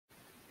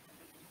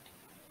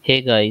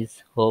Hey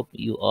guys, hope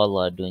you all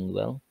are doing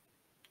well.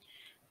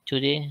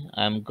 Today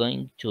I'm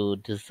going to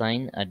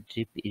design a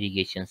drip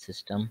irrigation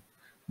system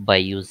by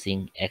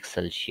using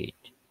Excel sheet.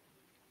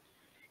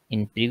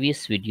 In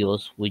previous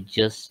videos we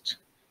just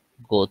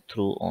go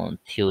through on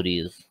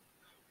theories,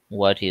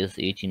 what is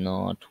ET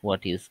naught,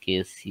 what is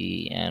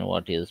KC and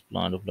what is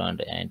plant to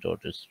plant and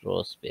total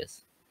row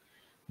space.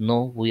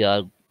 Now we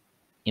are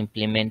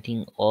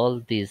implementing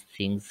all these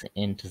things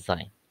in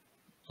design.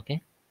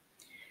 Okay.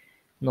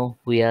 No,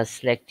 we are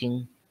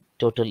selecting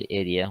total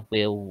area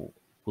where we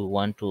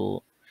want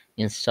to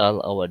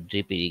install our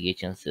drip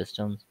irrigation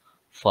systems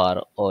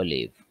for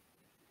olive.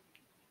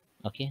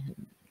 Okay,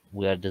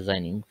 we are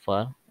designing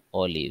for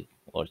olive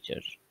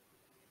orchard.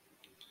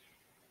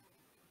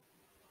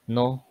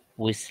 Now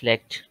we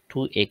select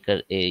 2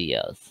 acre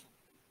areas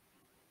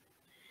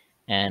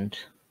and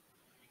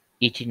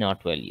ET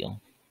naught value.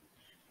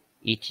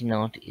 ET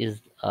naught is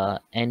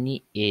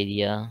any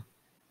area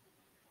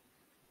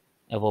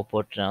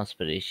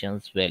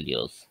evapotranspirations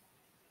values.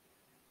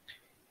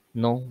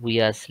 Now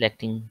we are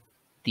selecting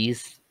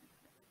these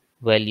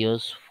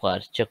values for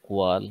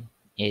Chakwal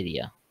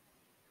area.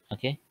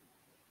 Okay,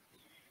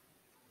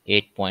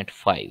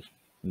 8.5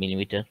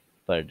 millimeter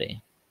per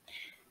day.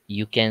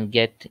 You can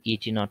get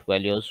ET naught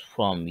values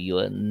from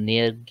your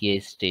near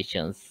gauge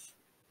stations.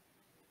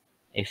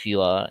 If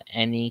you are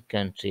any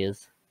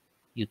countries,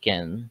 you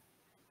can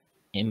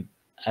im-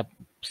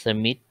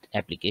 submit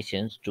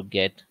applications to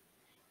get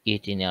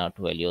ET naught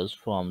values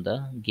from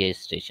the gauge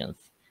stations.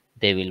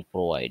 They will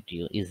provide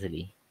you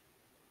easily.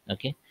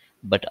 Okay,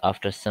 but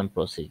after some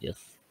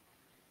procedures.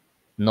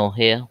 Now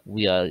here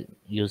we are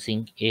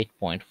using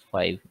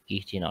 8.5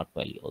 ET naught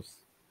values.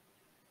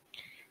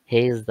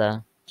 Here is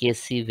the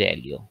Kc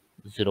value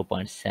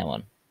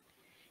 0.7.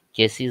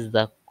 Kc is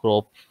the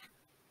crop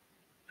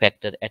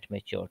factor at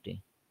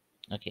maturity.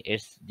 Okay,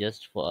 it's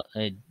just for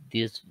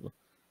this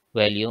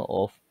value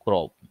of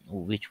crop.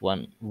 Which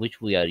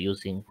we are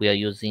using? We are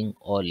using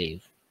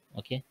olive.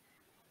 Okay,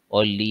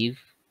 olive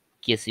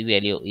Kc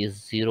value is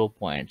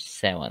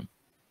 0.7.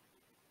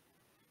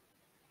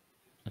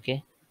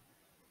 Okay,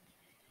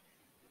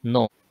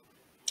 no,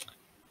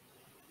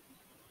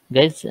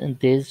 guys,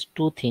 there's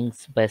two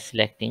things by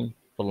selecting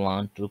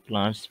plant to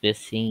plant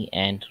spacing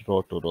and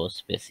row to row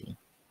spacing.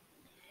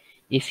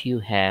 If you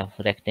have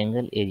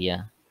rectangle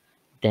area,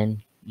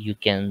 then you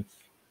can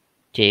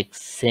take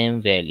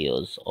same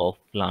values of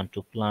plant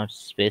to plant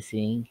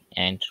spacing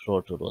and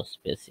row to row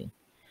spacing.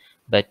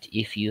 But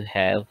if you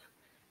have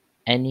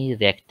any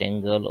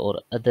rectangle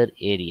or other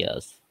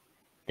areas,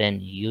 then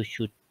you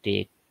should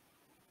take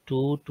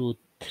 2 to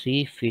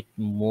 3 feet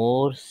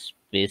more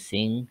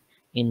spacing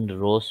in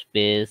row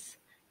space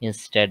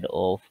instead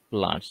of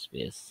plant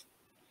space.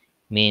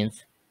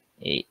 Means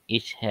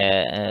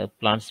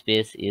plant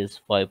space is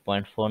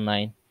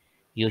 5.49,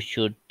 you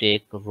should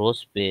take row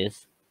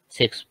space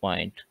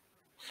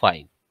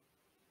 6.5.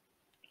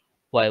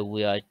 Why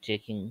we are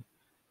taking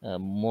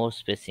more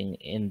spacing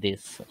in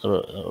this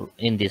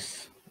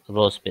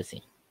row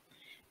spacing?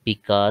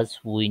 Because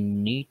we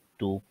need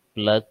to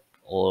plug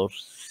or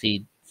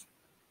seed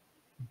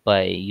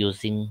by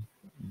using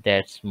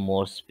that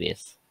more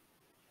space.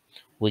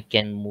 We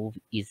can move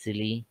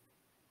easily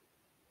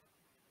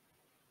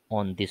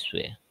on this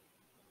way.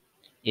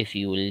 If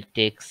you will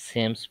take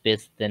same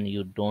space, then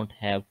you don't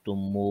have to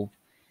move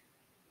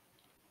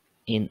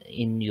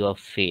in your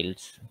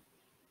fields.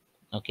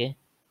 Okay,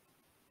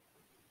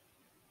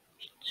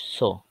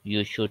 so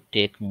you should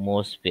take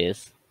more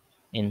space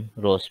in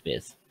row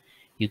space.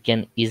 You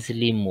can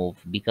easily move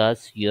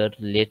because your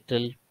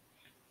little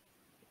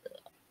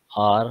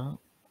are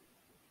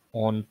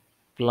on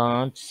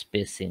plant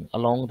spacing,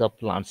 along the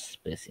plant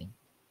spacing,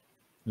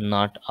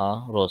 not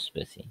a row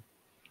spacing.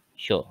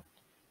 Sure,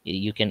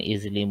 you can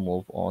easily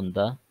move on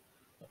the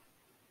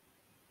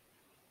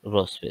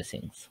row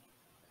spacings.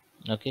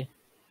 Okay,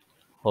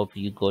 hope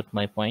you got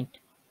my point.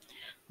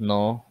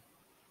 Now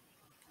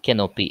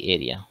canopy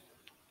area.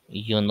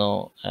 You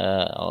know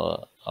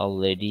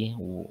already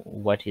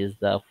what is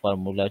the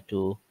formula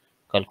to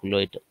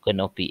calculate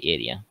canopy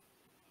area.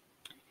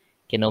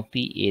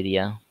 Canopy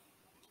area,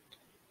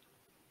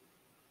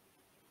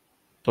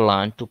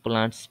 plant to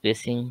plant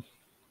spacing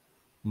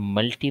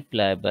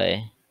multiply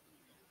by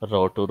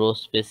row to row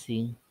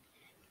spacing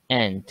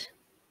and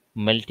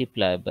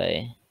multiply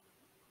by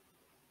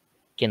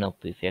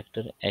canopy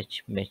factor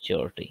H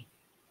maturity.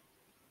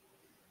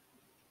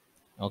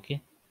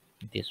 Okay,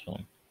 this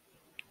one.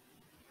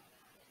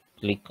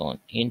 Click on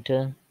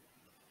enter.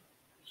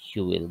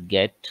 You will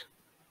get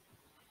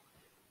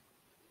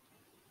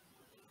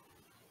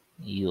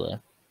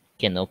your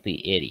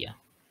canopy area.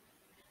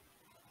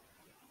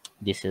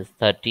 This is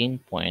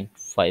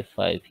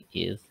 13.55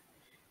 is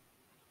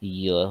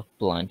your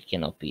plant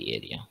canopy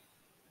area.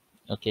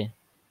 Okay,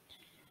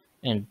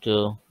 and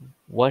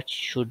what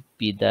should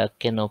be the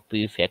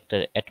canopy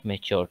factor at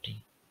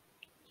maturity?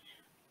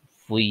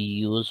 We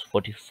use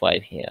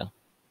 45 here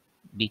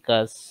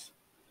because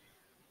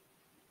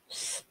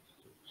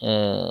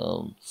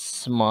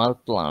Small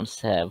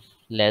plants have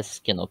less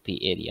canopy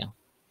area,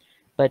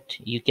 but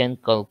you can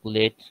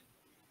calculate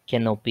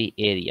canopy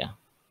area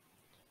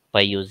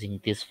by using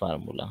this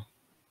formula: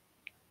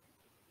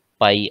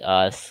 pi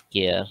r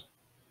square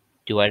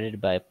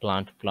divided by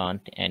plant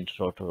and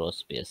row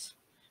space.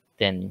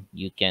 Then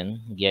you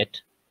can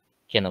get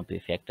canopy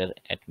factor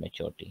at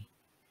maturity.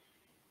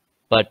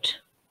 But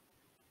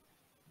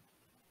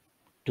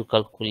to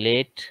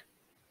calculate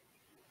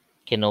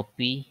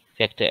canopy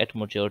factor at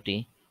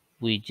maturity,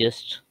 we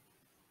just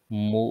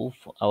move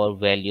our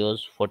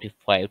values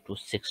 45 to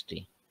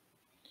 60.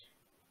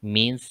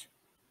 Means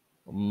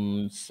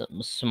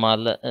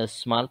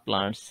small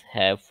plants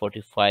have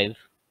 45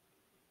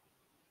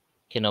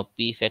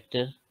 canopy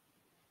factor,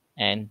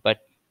 and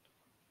but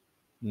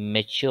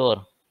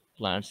mature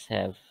plants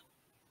have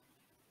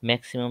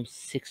maximum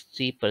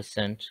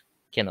 60%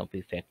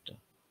 canopy factor.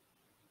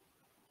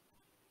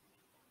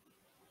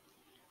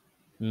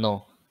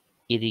 No,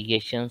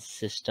 irrigation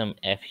system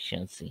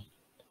efficiency.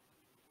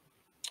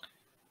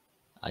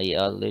 I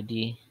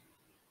already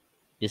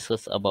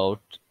discussed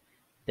about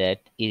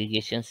that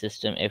irrigation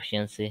system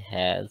efficiency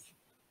has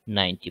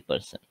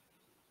 90%.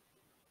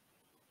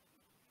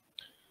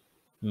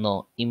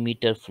 No,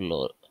 emitter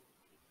flow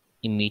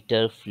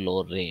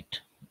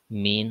rate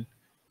mean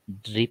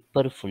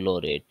dripper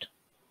flow rate.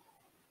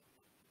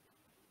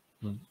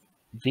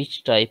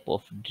 Which type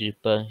of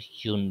dripper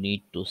you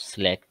need to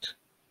select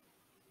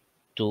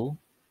to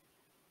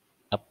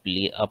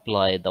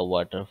apply the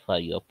water for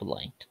your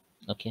plant.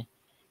 Okay,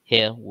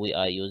 here we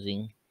are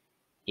using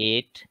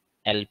 8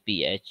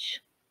 lph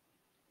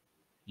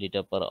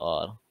liter per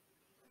hour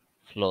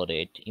flow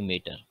rate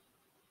emitter.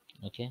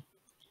 Okay,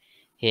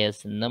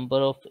 here's number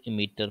of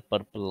emitter per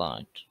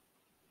plant.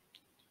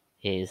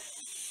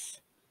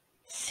 Here's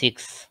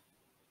 6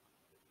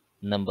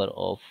 number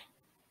of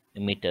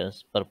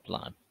emitters per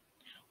plant.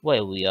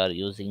 Why we are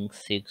using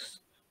 6?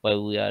 Why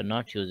we are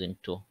not using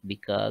 2?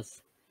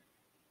 Because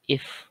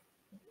if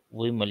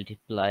we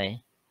multiply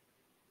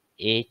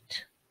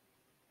 8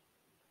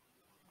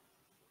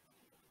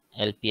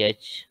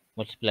 lph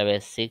multiply by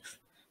 6,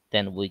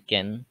 then we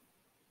can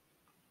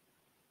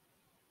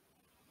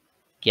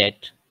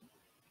get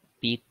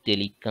peak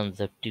daily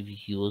consumptive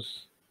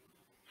use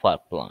for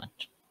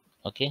plant.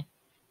 Okay,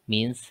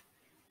 means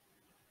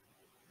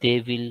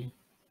they will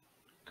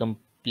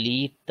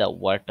complete the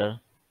water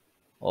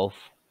of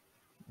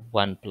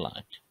one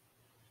plant.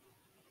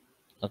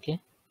 Okay,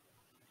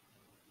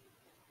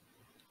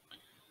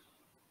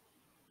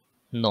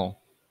 no,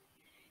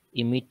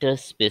 emitter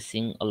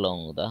spacing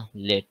along the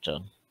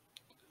lateral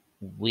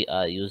we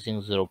are using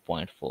zero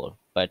point 0.4,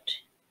 but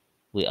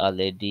we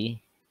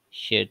already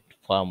shared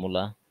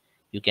formula.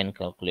 You can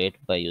calculate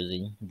by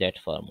using that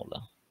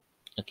formula.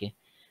 Okay,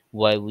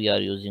 why we are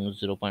using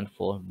zero point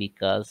 0.4?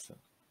 Because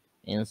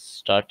in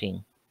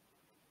starting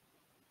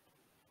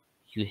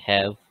you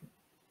have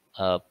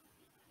a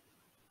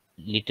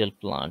little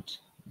plants,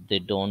 they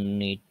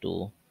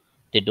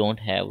don't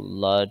have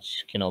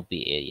large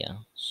canopy area,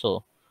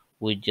 so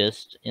we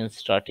just in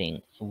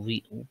starting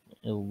we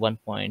one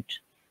point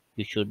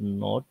you should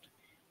note,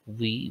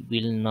 we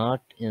will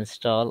not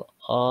install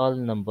all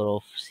number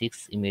of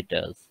 6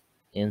 emitters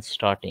in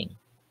starting.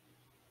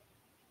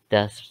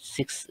 The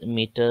 6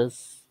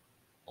 emitters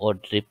or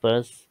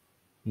drippers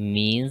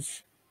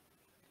means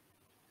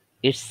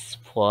it's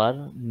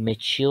for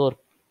mature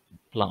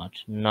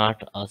plant,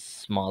 not a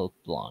small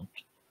plant,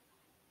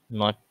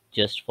 not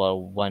just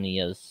for 1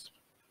 year's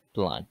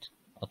plant.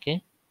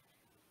 Okay,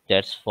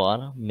 that's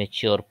for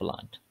mature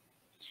plant.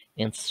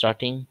 In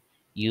starting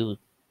you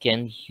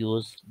can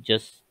use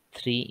just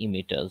 3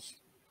 emitters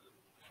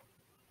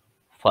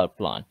for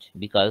plant,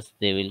 because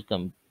they will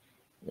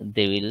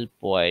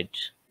provide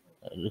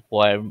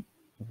require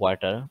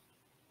water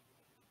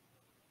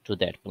to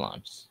that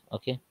plants.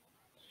 Okay,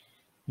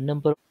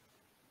 number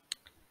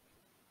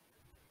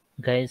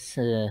guys,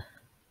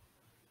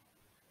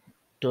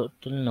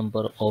 total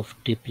number of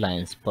drip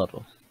lines per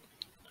row,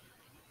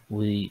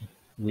 we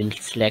will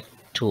select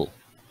 2.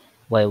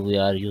 Why we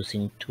are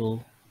using 2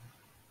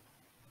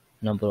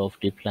 number of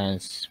drip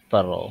lines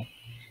per row?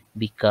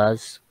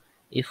 Because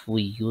if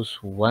we use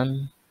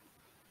one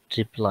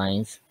drip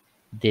lines,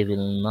 they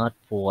will not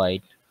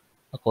provide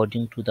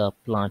according to the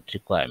plant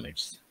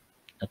requirements.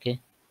 Okay,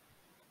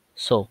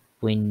 so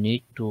we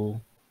need to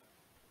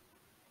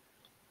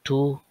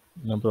 2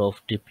 number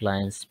of drip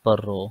lines per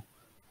row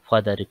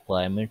for the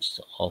requirements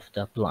of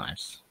the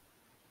plants.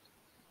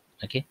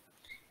 Okay,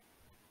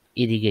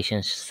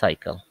 irrigation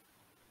cycle,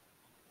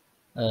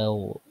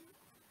 uh,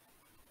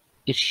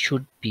 it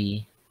should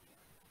be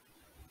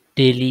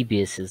daily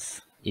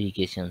basis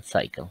irrigation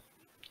cycle.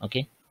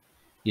 Okay,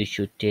 you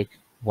should take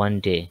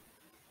 1 day,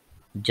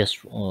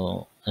 just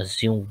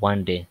assume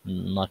 1 day,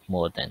 not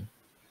more than.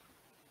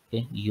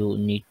 Okay, you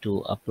need to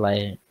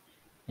apply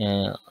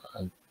uh,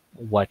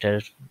 water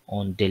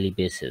on daily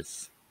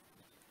basis.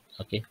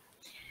 Okay,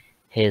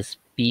 his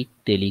peak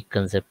daily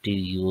consumptive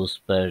use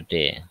per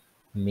day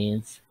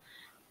means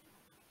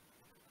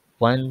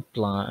one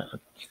plant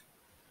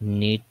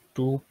need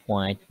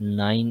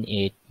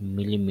 2.98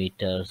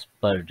 millimeters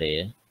per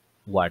day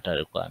water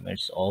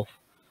requirements of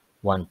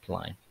one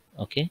plant.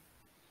 Okay,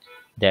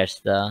 that's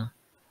the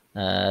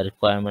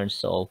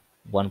requirements of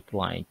one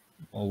plant.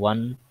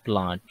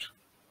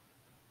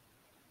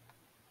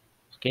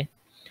 Okay,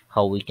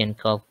 how we can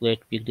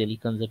calculate peak daily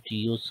consumptive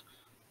use?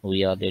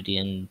 We already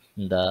in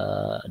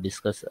the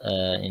discuss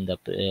in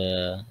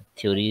the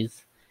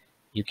theories.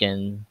 You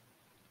can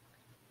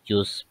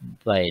use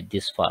by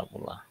this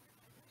formula.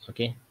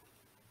 Okay,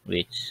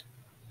 which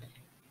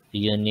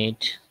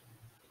unit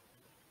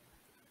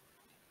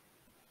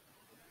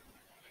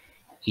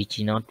each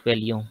naught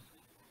value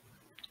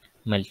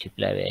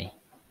multiply by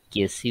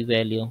Kc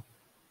value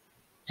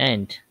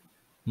and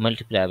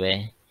multiply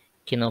by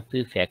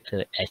canopy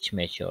factor H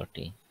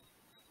maturity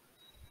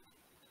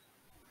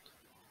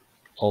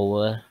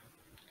over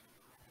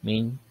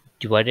mean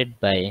divided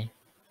by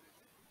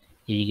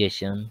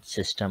irrigation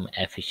system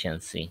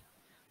efficiency.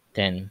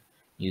 Then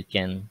you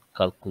can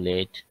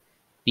calculate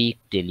peak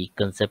daily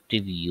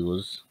consumptive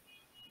use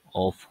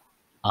of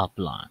a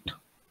plant.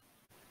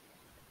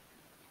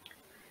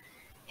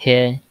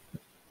 Here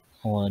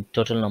on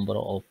total number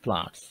of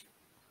plants.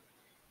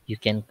 You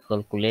can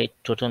calculate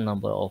total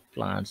number of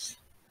plants,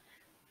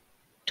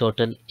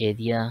 total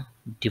area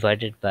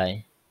divided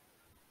by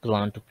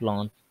plant to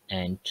plant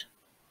and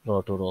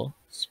row to row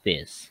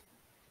space.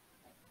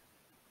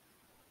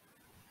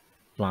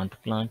 Plant to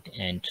plant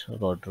and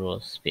row to row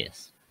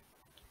space.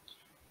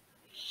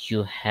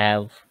 You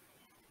have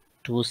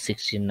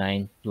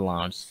 269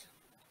 plants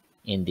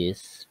in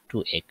this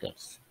 2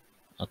 acres.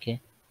 Okay.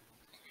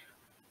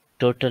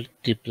 Total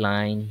drip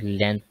line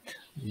length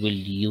will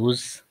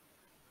use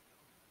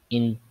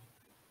in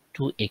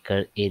 2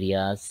 acre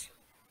areas.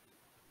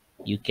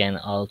 You can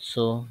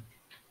also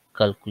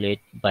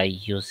calculate by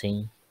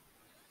using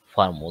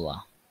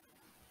formula.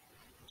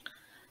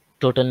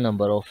 Total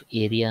number of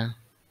area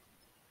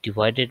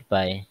divided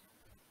by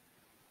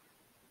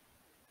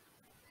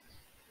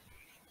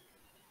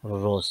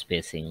row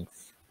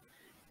spacings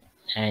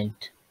and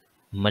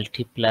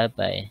multiply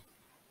by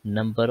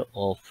number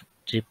of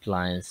drip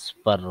lines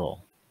per row.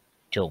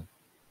 So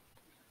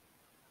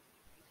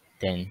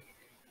then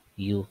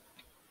you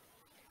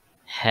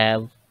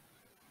have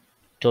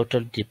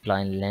total drip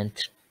line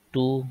length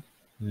to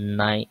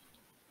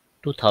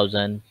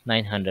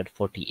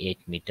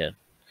 2,948 meter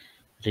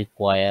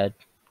required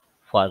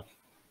for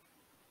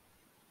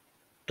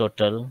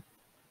total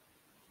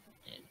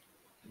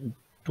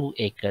 2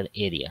 acre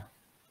area.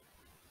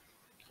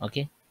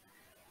 Okay,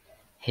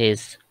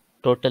 his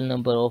total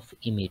number of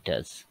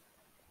emitters.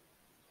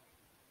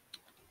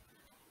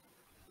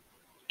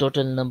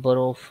 Total number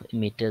of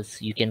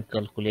emitters you can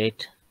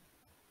calculate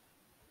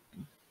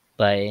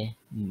by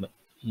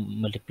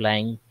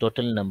multiplying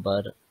total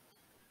number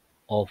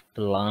of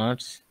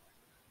plants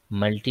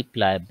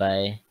multiplied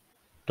by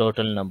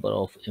total number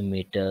of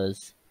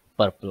emitters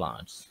per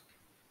plants.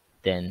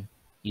 Then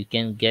you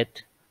can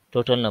get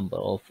total number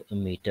of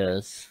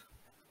emitters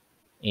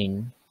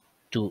in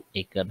 2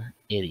 acre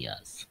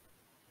areas.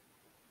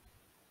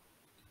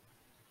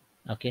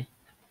 Okay,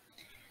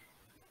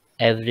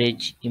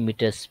 average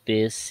emitter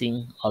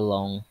spacing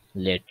along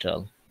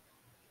lateral.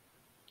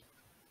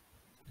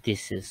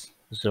 This is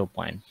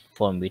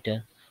 0.4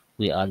 meter.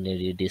 We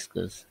already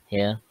discussed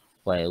here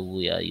why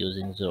we are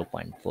using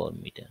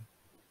 0.4 meter.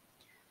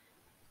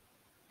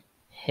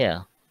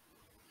 Here,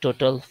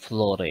 total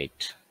flow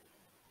rate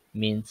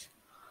means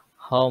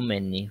how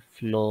many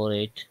flow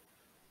rate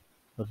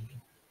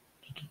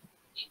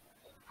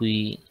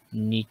we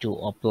need to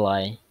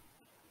apply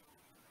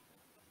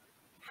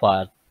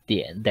for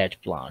that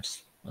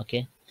plants.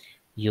 Okay,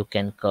 you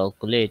can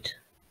calculate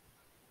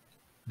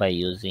by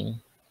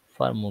using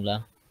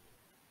formula.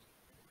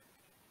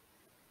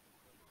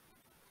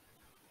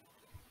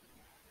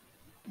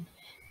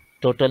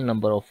 Total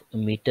number of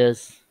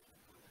emitters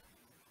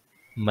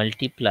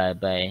multiplied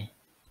by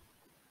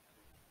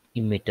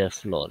emitter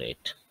flow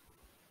rate.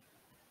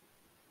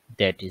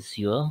 That is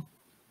your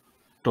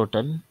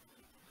total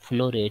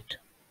flow rate.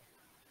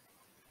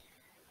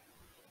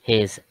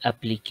 His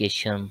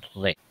application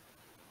rate.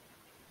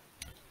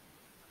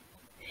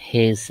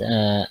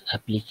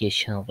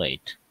 Application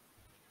rate.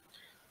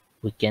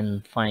 We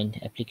can find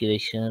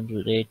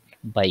application rate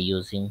by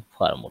using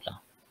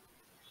formula.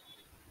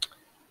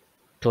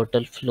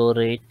 Total flow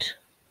rate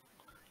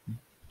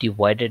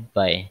divided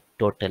by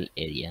total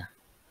area.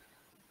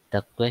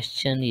 The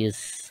question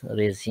is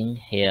raising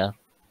here,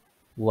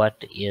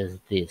 what is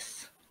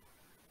this?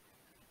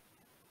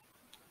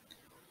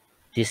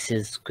 This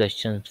is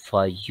question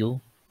for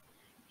you.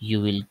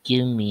 You will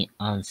give me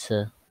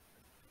answer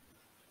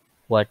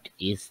what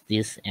is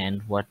this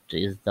and what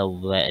is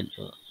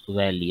the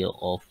value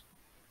of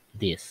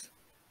this.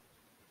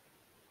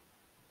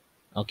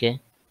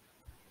 Okay,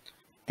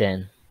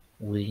 then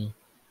we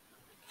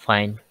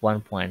find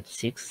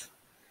 1.6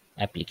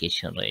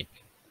 application rate.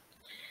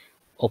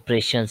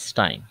 Operations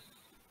time.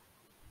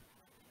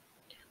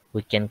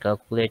 We can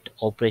calculate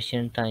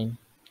operation time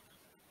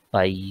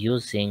by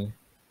using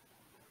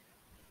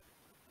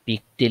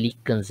peak daily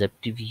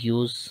consumptive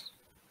use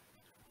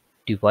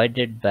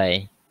divided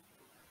by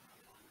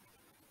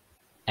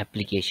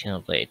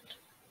application rate.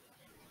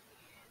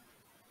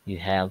 You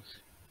have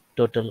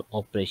total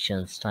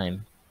operations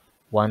time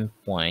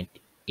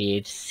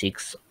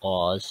 1.86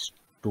 hours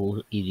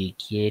to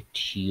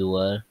irrigate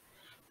your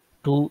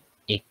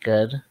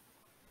 2-acre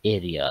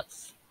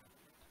areas.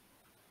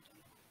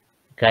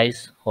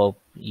 Guys, hope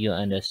you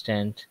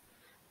understand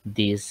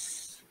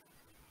these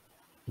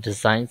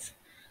designs.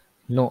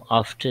 Now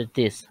after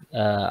this,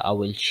 I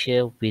will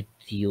share with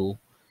you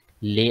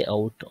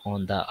layout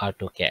on the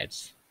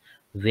AutoCADs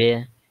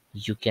where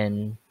you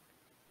can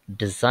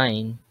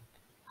design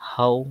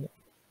how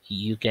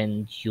you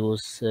can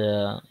use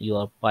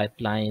your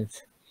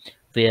pipelines,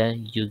 where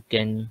you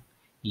can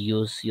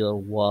use your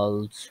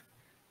walls,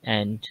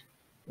 and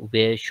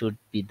where should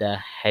be the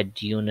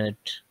head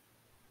unit.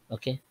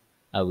 Okay,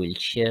 I will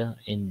share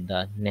in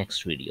the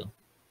next video.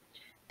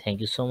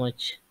 Thank you so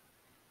much.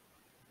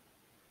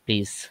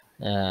 Please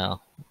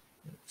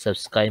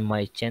subscribe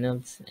my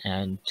channels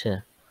and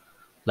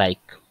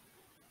like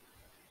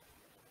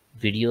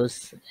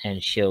videos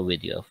and share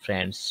with your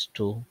friends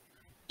to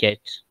get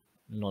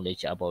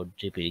knowledge about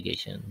drip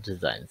irrigation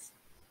designs.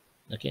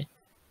 Okay,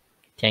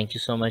 thank you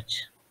so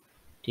much.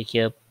 Take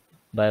care.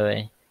 Bye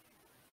bye.